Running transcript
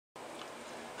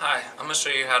Hi, I'm going to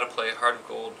show you how to play Heart of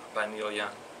Gold by Neil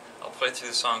Young. I'll play through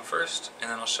the song first,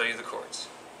 and then I'll show you the chords.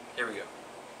 Here we go.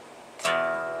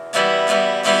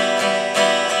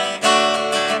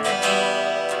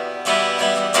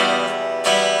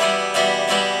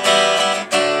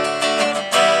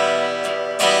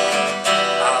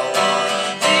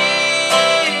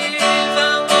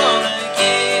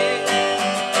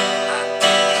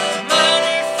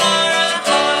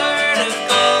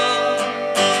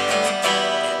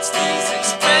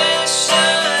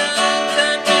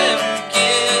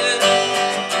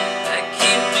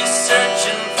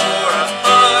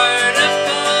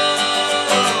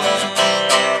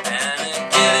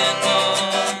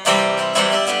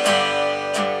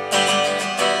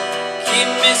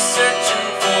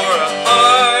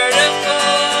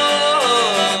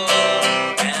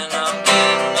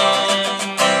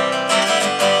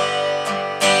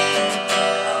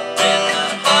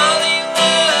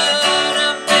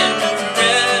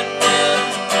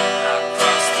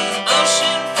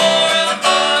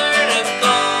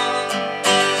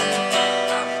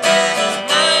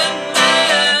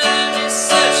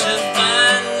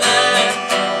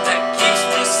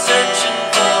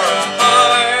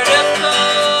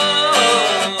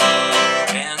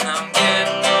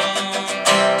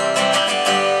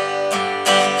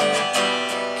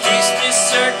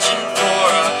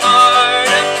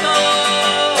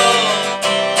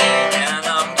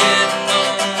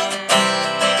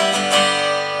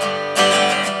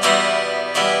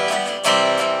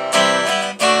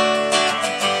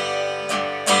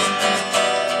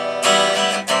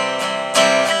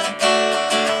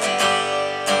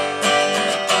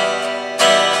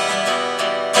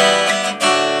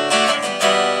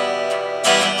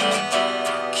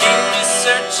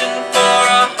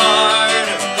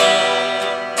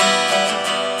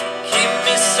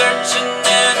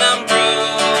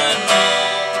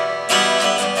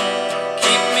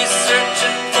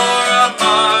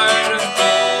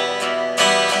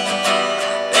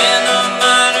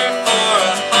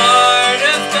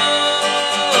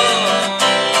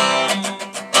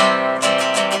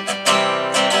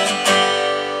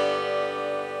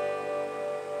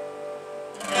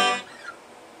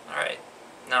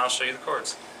 Now I'll show you the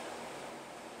chords.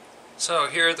 So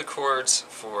here are the chords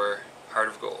for Heart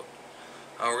of Gold.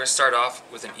 We're going to start off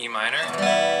with an E minor,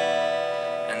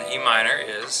 and the E minor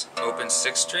is open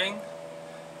 6th string,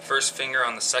 first finger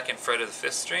on the 2nd fret of the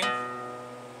 5th string,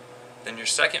 then your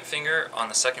 2nd finger on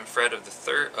the 2nd fret of the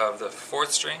 4th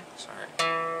string,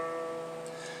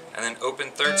 and then open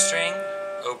 3rd string,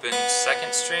 open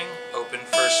 2nd string, open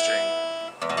 1st string.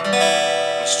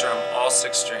 You strum all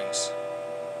 6 strings.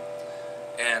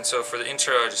 And so for the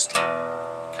intro, I just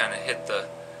kind of hit the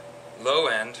low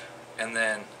end, and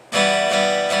then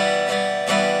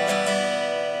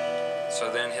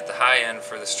hit the high end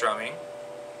for the strumming.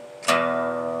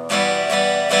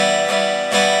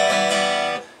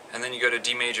 And then you go to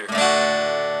D major.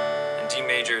 And D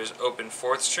major is open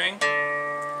 4th string,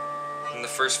 and the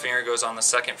first finger goes on the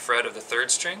 2nd fret of the 3rd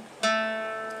string.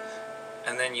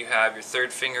 And then you have your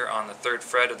 3rd finger on the 3rd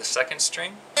fret of the 2nd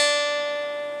string.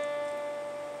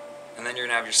 And then you're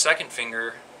going to have your 2nd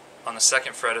finger on the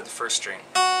 2nd fret of the 1st string.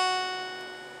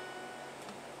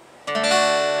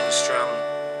 And you strum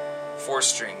 4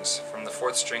 strings from the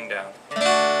 4th string down.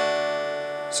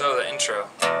 So the intro: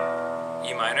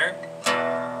 E minor,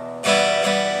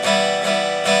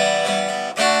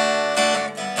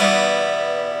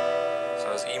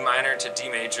 so it's E minor to D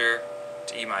major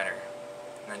to E minor,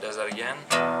 and then does that again.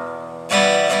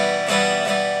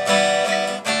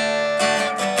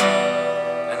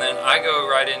 I go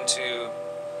right into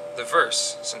the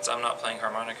verse, since I'm not playing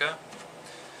harmonica.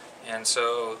 And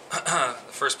so the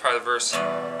first part of the verse,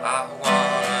 I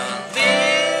wanna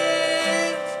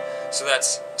live. So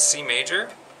that's C major.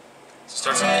 So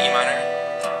it starts on the E minor.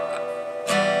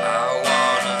 I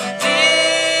wanna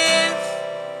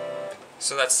live.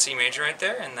 So that's C major right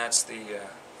there, and that's the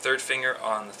 3rd finger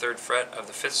on the 3rd fret of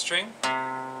the 5th string.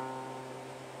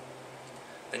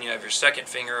 Then you have your 2nd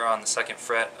finger on the 2nd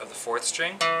fret of the 4th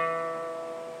string.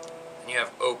 Then you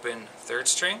have open 3rd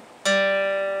string.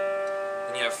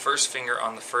 Then you have 1st finger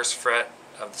on the 1st fret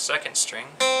of the 2nd string.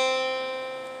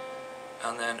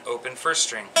 And then open 1st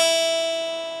string.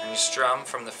 And you strum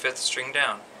from the 5th string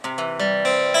down.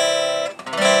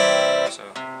 So,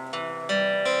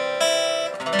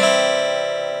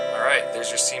 alright, there's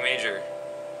your C major.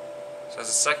 So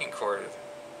that's the 2nd chord.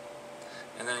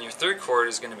 And then your 3rd chord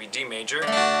is going to be D major,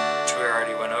 which we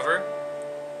already went over.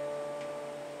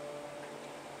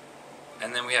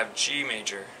 And then we have G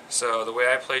major. So the way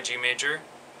I play G major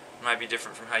might be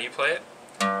different from how you play it.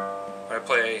 I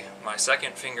play my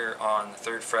second finger on the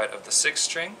 3rd fret of the 6th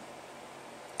string.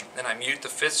 Then I mute the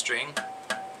 5th string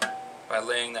by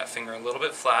laying that finger a little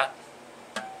bit flat.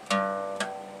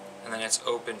 And then it's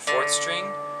open 4th string,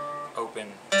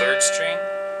 open 3rd string,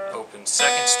 open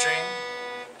 2nd string,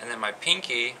 and then my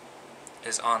pinky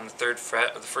is on the 3rd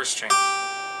fret of the 1st string.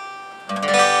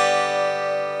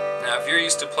 Now if you're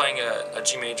used to playing a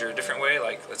G major a different way,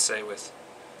 like let's say with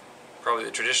probably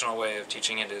the traditional way of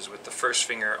teaching it is with the 1st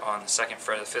finger on the 2nd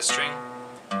fret of the 5th string,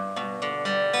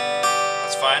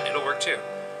 that's fine, it'll work too.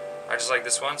 I just like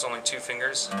this one, it's only 2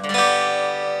 fingers. So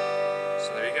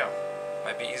there you go.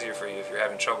 Might be easier for you if you're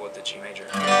having trouble with the G major.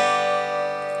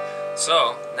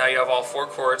 So now you have all 4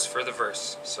 chords for the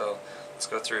verse. So let's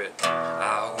go through it.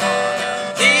 I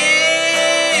wanna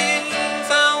live,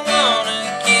 I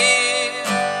wanna give.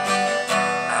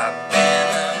 I've been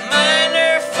a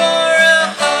miner for a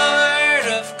heart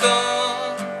of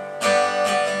gold.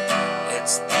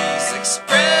 It's these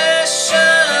expressions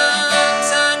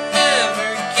I never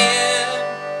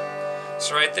give.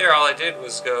 So right there, all I did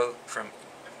was go from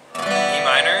E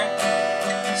minor,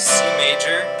 C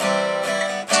major,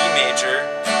 D major,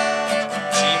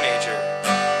 G major.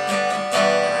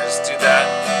 And I just do that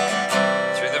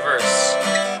through the verse.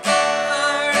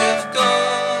 Heart of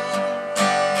gold,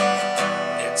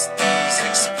 it's these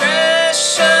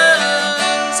expressions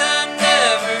I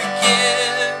never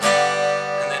give.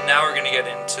 And then now we're going to get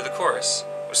into the chorus,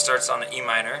 which starts on the E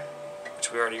minor,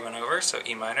 which we already went over, so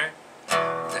E minor.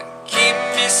 Then keep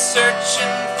me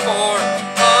searching for a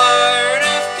heart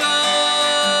of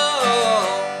gold.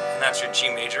 And that's your G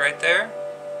major right there.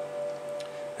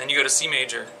 Then you go to C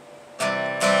major.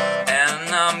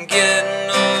 And I'm getting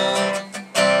old.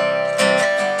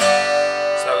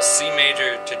 So that was C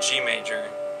major to G major.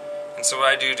 And so what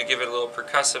I do to give it a little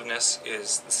percussiveness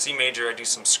is the C major I do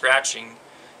some scratching.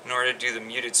 In order to do the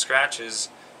muted scratches,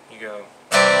 you go.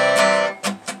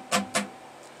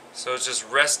 So it's just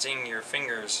resting your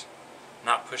fingers,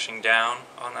 not pushing down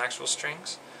on the actual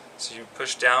strings. So you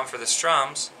push down for the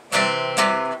strums,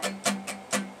 and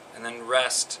then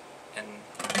rest, and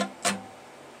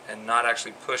not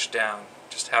actually push down,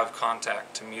 just have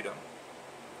contact to mute them.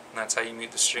 And that's how you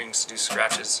mute the strings to do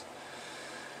scratches.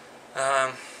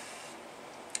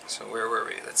 So where were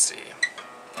we? Let's see.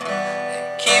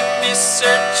 Keep me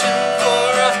searching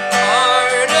for a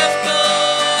heart of gold.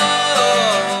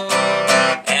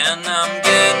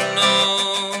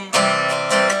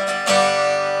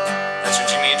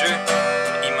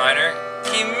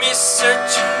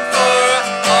 Searching for a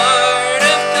heart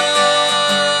of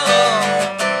gold,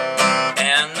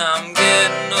 and I'm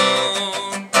getting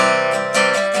old.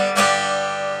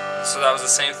 So that was the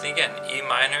same thing again. E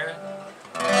minor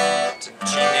to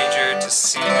G major to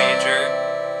C major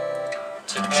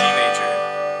to G major.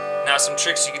 Now some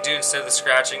tricks you could do instead of the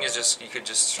scratching is just you could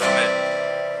just strum it.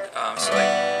 So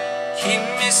like, keep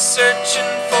me searching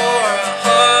for a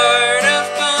heart of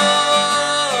gold,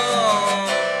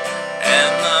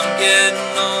 and I'm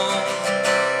getting old.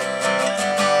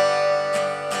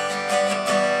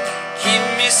 Keep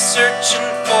me searching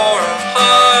for a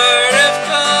heart of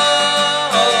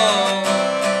gold,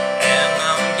 and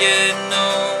I'm getting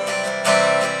old.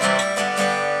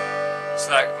 So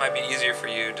that might be easier for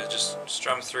you to just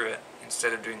strum through it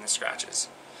instead of doing the scratches.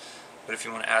 But if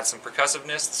you want to add some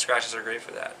percussiveness, the scratches are great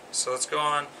for that. So let's go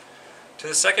on to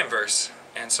the second verse.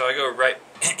 And so I go right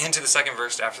into the second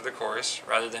verse after the chorus,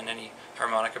 rather than any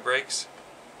harmonica breaks.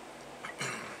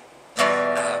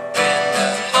 I've been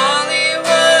to Hollywood,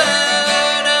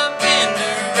 I've been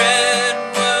to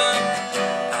Redwood,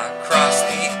 I crossed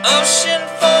the ocean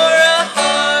for a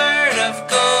heart of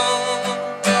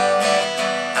gold.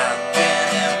 I've been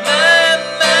in my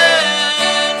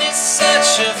mind, it's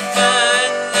such a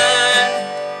fine line.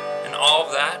 And all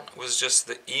of that was just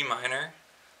the E minor,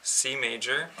 C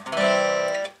major, D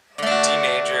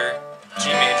major, G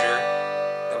major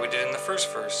that we did in the first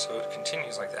verse, so it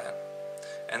continues like that.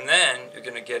 And then you're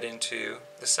going to get into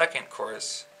the second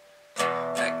chorus.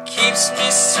 That keeps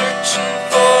me searching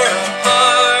for a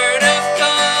heart of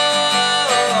gold,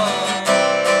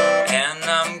 and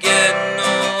I'm getting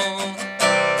old.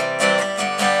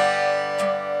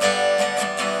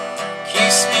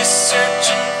 Keeps me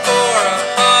searching for a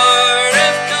heart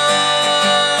of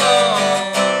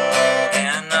gold,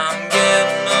 and I'm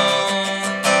getting old.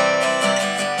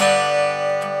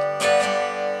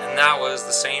 And that was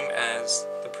the same as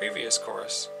the previous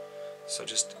chorus. So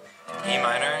just E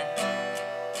minor.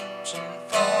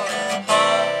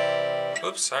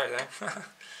 Oops, sorry there.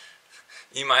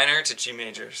 E minor to G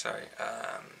major, sorry.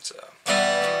 So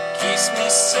keeps me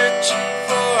searching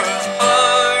for a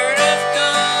heart of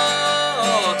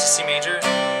gold to C major,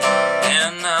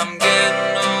 and I'm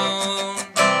getting old.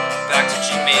 Back to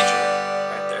G major,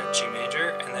 right there, G major,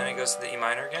 and then it goes to the E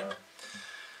minor again.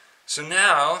 So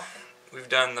now we've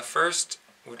done the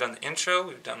intro,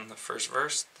 we've done the first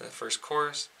verse, the first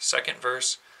chorus, second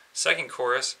verse, second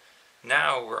chorus.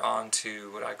 Now we're on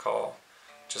to what I call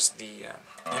just the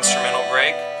instrumental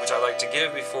break, which I like to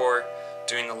give before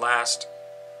doing the last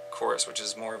chorus, which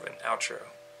is more of an outro.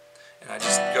 And I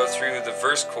just go through the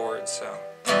verse chords, so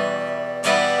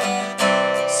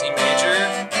C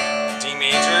major, D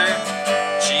major,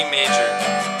 G major,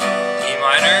 E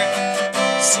minor,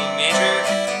 C major,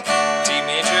 D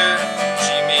major,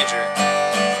 G major,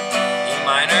 E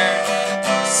minor,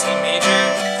 C major,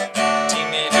 D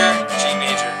major, G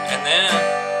major. And then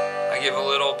I give a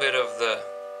little bit of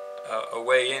a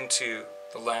way into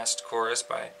the last chorus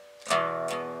by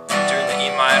doing the E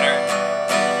minor,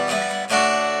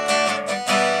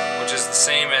 which is the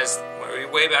same as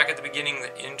way back at the beginning,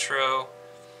 the intro,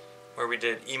 where we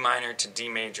did E minor to D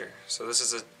major. So this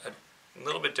is a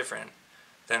little bit different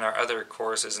than our other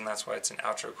choruses, and that's why it's an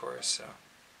outro chorus. So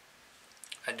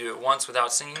I do it once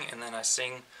without singing, and then I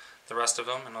sing the rest of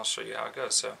them, and I'll show you how it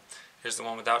goes. So here's the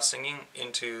one without singing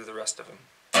into the rest of them.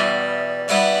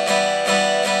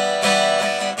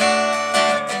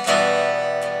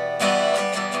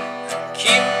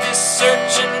 Keep me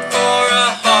searching for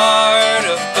a heart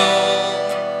of gold.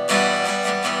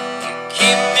 You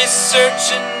keep me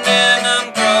searching and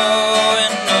I'm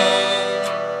growing old.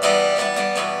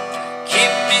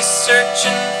 Keep me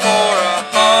searching for a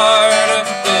heart of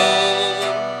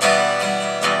gold.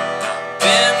 I've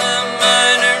been a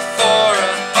miner for a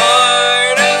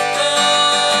heart of gold.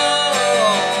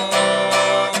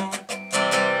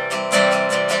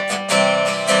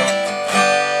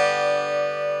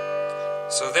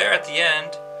 So there at the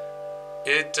end,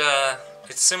 it's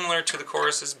similar to the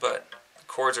choruses, but the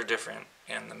chords are different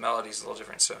and the melody's a little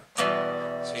different. So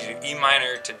you do E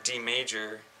minor to D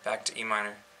major, back to E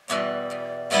minor.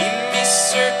 Keep me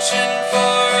searching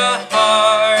for a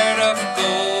heart of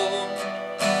gold.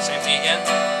 Same thing again.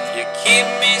 You keep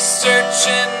me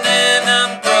searching and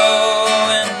I'm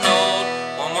growing old.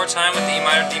 One more time with the E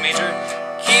minor, D major.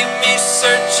 Keep me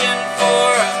searching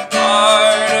for a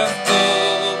heart of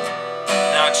gold.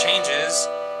 Now it changes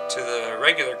to the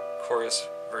regular chorus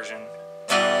version.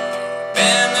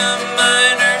 Been a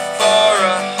miner for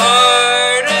a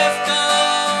heart of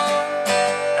gold.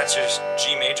 That's just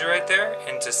G major right there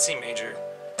into C major.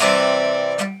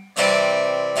 And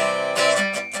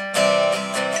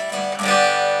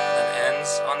then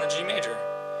ends on the G major.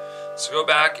 So go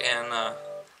back and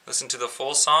listen to the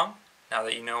full song now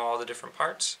that you know all the different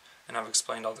parts and I've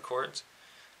explained all the chords.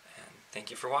 And thank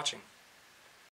you for watching.